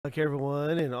Look,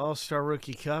 everyone, in All-Star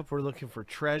Rookie Cup, we're looking for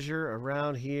treasure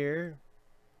around here.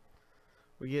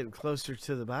 We're getting closer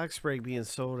to the box break being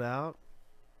sold out.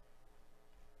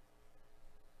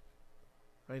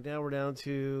 Right now, we're down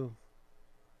to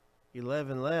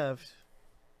 11 left.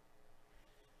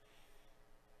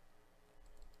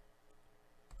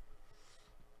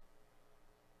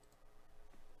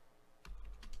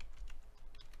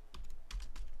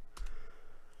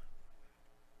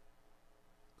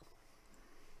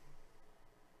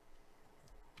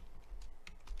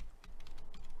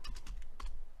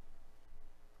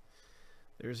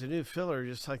 There's a new filler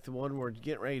just like the one we're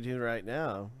getting ready to do right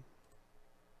now.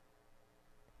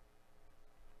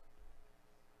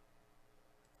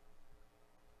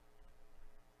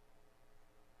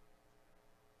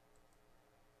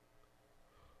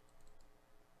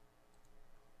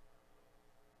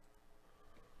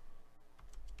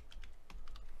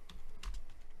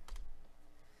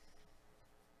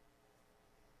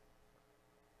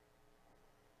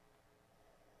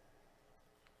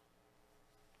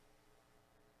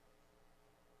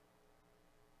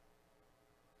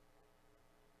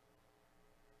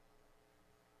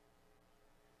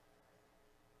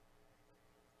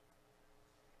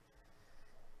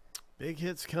 Big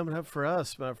hits coming up for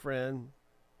us, my friend.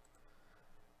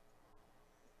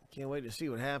 Can't wait to see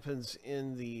what happens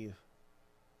in the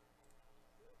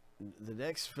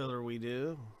next filler we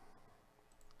do.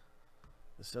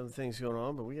 There's some things going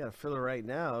on, but we got a filler right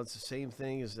now. It's the same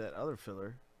thing as that other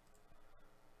filler.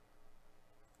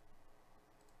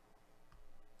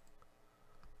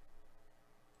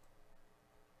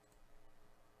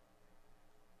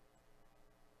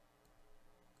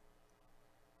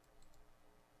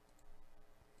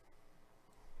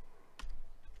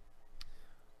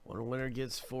 One winner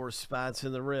gets 4 spots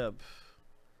in the rip.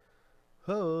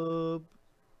 Hope.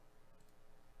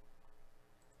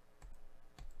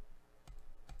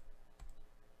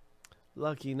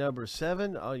 Lucky number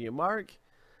 7. On your mark.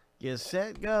 Get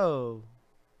set, go.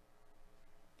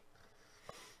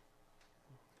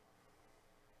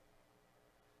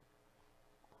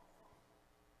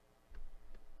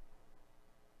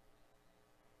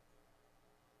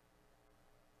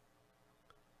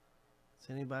 It's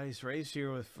anybody's race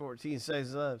here with 14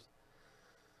 seconds left.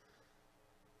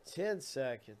 10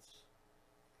 seconds.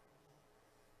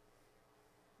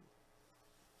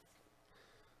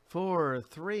 4,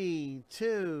 3,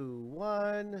 2,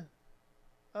 1.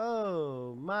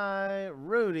 Oh, my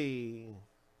Rudy.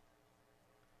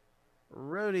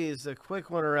 Rudy is the quick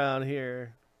one around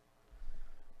here.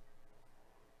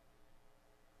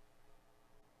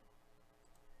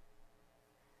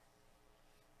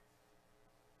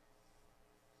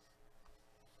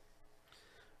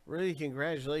 Rudy,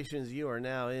 congratulations. You are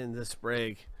now in this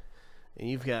break. And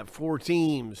you've got 4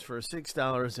 teams for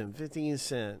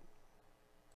 $6.15.